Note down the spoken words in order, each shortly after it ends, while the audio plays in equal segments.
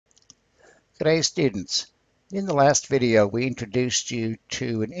G'day students. In the last video we introduced you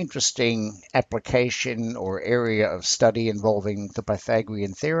to an interesting application or area of study involving the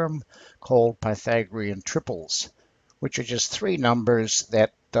Pythagorean theorem called Pythagorean triples, which are just three numbers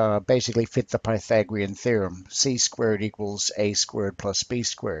that basically fit the Pythagorean theorem, c squared equals a squared plus b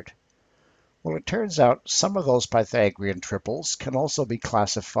squared. Well, it turns out some of those Pythagorean triples can also be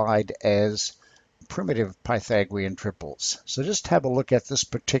classified as primitive Pythagorean triples. So just have a look at this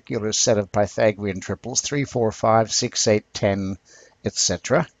particular set of Pythagorean triples, 3, 4, 5, 6, 8, 10,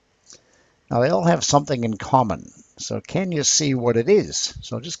 etc. Now they all have something in common. So can you see what it is?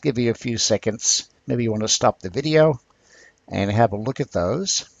 So I'll just give you a few seconds. Maybe you want to stop the video and have a look at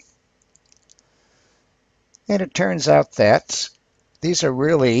those. And it turns out that these are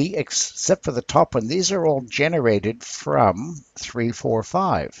really, except for the top one, these are all generated from 3, 4,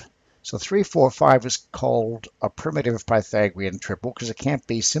 5. So 3, 4, 5 is called a primitive Pythagorean triple because it can't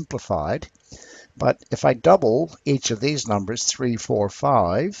be simplified. But if I double each of these numbers, 3, 4,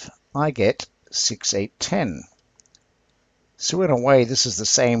 5, I get 6, 8, 10. So in a way, this is the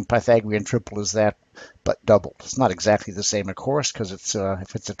same Pythagorean triple as that, but doubled. It's not exactly the same, of course, because it's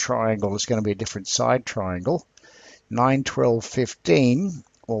if it's a triangle, it's going to be a different side triangle. 9, 12, 15.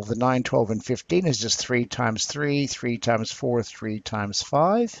 Well, the 9, 12, and 15 is just 3 times 3, 3 times 4, 3 times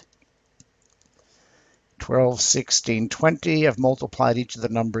 5. 12, 16, 20, I've multiplied each of the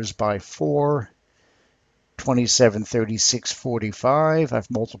numbers by 4. 27, 36, 45, I've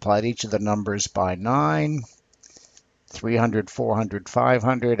multiplied each of the numbers by 9. 300, 400,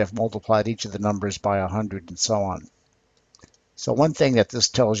 500, I've multiplied each of the numbers by 100, and so on. So one thing that this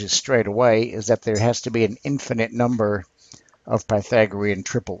tells you straight away is that there has to be an infinite number of Pythagorean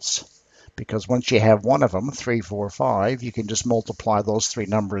triples. Because once you have one of them, 3, 4, 5, you can just multiply those three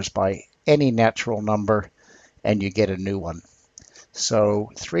numbers by any natural number and you get a new one. So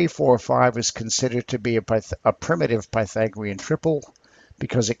 3, 4, 5 is considered to be a primitive Pythagorean triple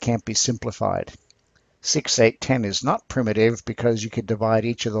because it can't be simplified. 6, 8, 10 is not primitive because you could divide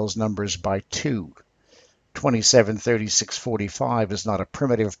each of those numbers by 2. 27, 36, 45 is not a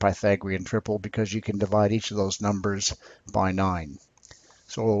primitive Pythagorean triple because you can divide each of those numbers by 9.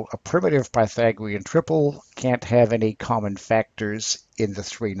 So a primitive Pythagorean triple can't have any common factors in the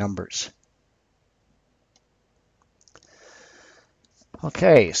three numbers.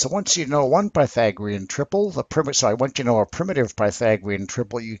 Okay, so once you know one Pythagorean triple, once you know a primitive Pythagorean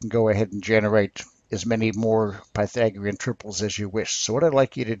triple, you can go ahead and generate as many more Pythagorean triples as you wish. So what I'd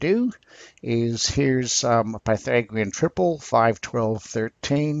like you to do is, here's a Pythagorean triple, 5, 12,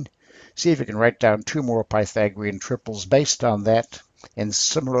 13. See if you can write down two more Pythagorean triples based on that, and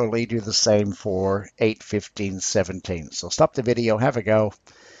similarly do the same for 8, 15, 17. So stop the video, have a go,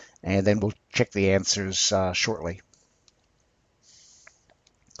 and then we'll check the answers shortly.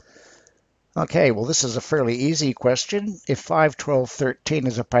 Okay, well, this is a fairly easy question. If 5, 12, 13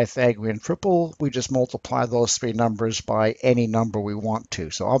 is a Pythagorean triple, we just multiply those three numbers by any number we want to.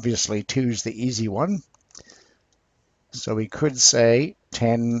 So obviously 2 is the easy one. So we could say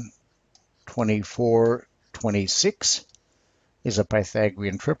 10, 24, 26 is a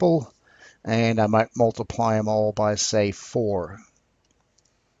Pythagorean triple, and I might multiply them all by, say, 4.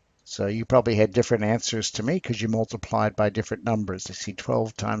 So you probably had different answers to me because you multiplied by different numbers. I see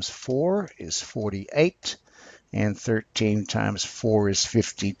 12 times 4 is 48, and 13 times 4 is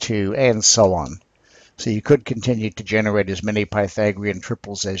 52, and so on. So you could continue to generate as many Pythagorean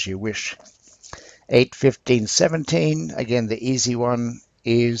triples as you wish. 8, 15, 17, again, the easy one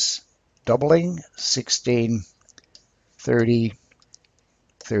is doubling. 16, 30,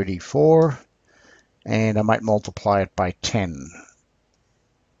 34, and I might multiply it by 10.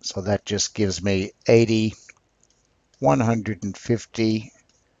 So that just gives me 80, 150,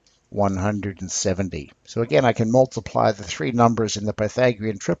 170. So again, I can multiply the three numbers in the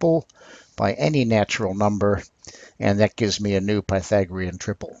Pythagorean triple by any natural number, and that gives me a new Pythagorean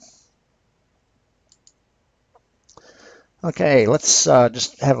triple. Okay, let's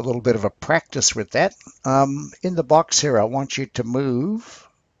just have a little bit of a practice with that. In the box here, I want you to move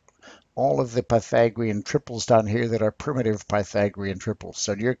all of the Pythagorean triples down here that are primitive Pythagorean triples.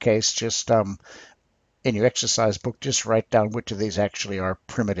 So in your case, just in your exercise book, just write down which of these actually are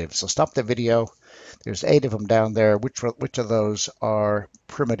primitive. So stop the video. There's 8 of them down there. Which of those are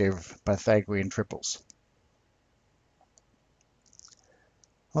primitive Pythagorean triples?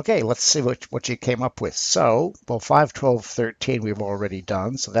 Okay, let's see what you came up with. So, well, 5, 12, 13 we've already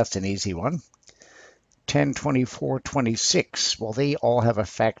done, so that's an easy one. 10, 24, 26, well, they all have a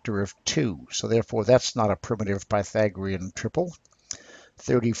factor of 2, so therefore that's not a primitive Pythagorean triple.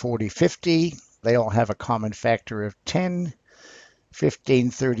 30, 40, 50, they all have a common factor of 10.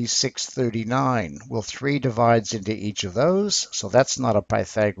 15, 36, 39. Well, 3 divides into each of those, so that's not a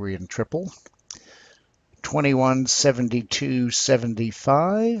Pythagorean triple. 21, 72,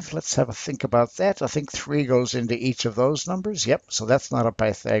 75. Let's have a think about that. I think 3 goes into each of those numbers. Yep, so that's not a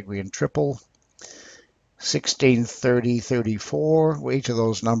Pythagorean triple. 16, 30, 34. Well, each of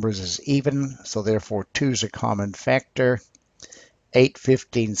those numbers is even, so therefore 2 is a common factor. 8,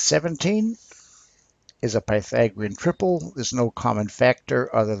 15, 17 is a Pythagorean triple. There's no common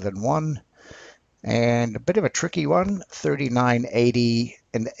factor other than 1. And a bit of a tricky one, 39, 80,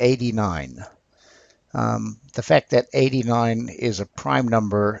 and 89. The fact that 89 is a prime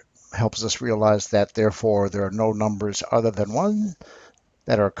number helps us realize that therefore there are no numbers other than 1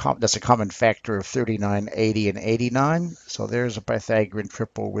 that's a common factor of 39, 80, and 89. So there's a Pythagorean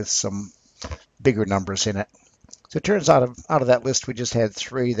triple with some bigger numbers in it. So it turns out of that list we just had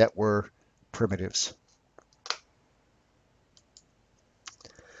 3 that were primitives.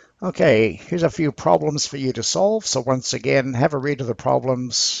 Okay, here's a few problems for you to solve. So once again, have a read of the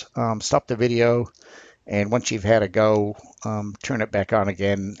problems, stop the video, and once you've had a go, turn it back on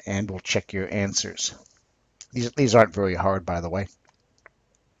again and we'll check your answers. These aren't very hard, by the way.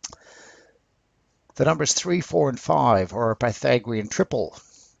 The numbers 3, 4, and 5 are a Pythagorean triple.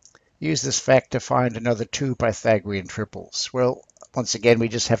 Use this fact to find another 2 Pythagorean triples. Well, once again, we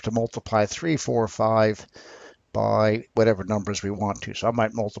just have to multiply 3, 4, 5 by whatever numbers we want to. So I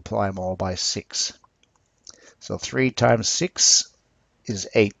might multiply them all by 6. So 3 times 6 is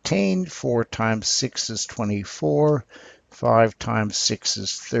 18, 4 times 6 is 24, 5 times 6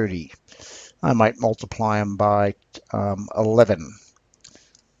 is 30. I might multiply them by 11.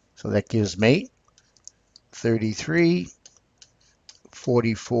 So that gives me 33,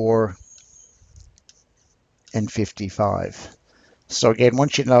 44, and 55. So again,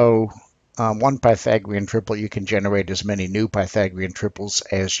 once you know one Pythagorean triple, you can generate as many new Pythagorean triples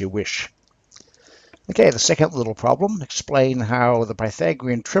as you wish. Okay, the second little problem, explain how the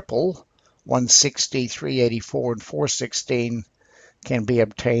Pythagorean triple 160, 384, and 416 can be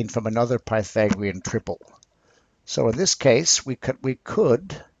obtained from another Pythagorean triple. So in this case, we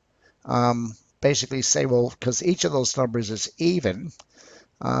could basically say, well, because each of those numbers is even,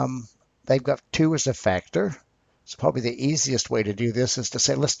 they've got 2 as a factor. So probably the easiest way to do this is to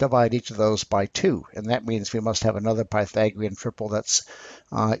say, let's divide each of those by 2. And that means we must have another Pythagorean triple that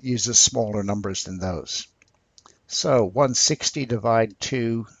uses smaller numbers than those. So 160 divide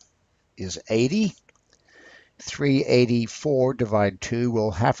 2 is 80. 384 divide 2,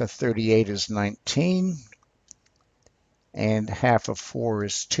 well, half of 38 is 19. And half of 4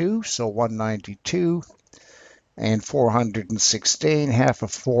 is 2, so 192. And 416, half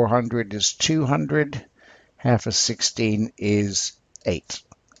of 400 is 200. Half of 16 is 8.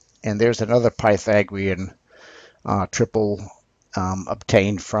 And there's another Pythagorean triple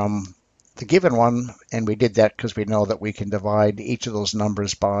obtained from the given one, and we did that because we know that we can divide each of those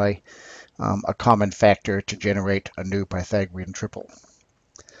numbers by a common factor to generate a new Pythagorean triple.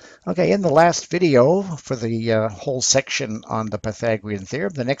 Okay, in the last video for the whole section on the Pythagorean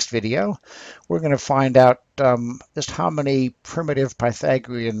theorem, the next video, we're going to find out just how many primitive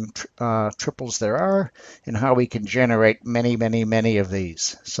Pythagorean triples there are and how we can generate many, many, many of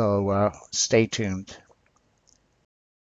these. So stay tuned.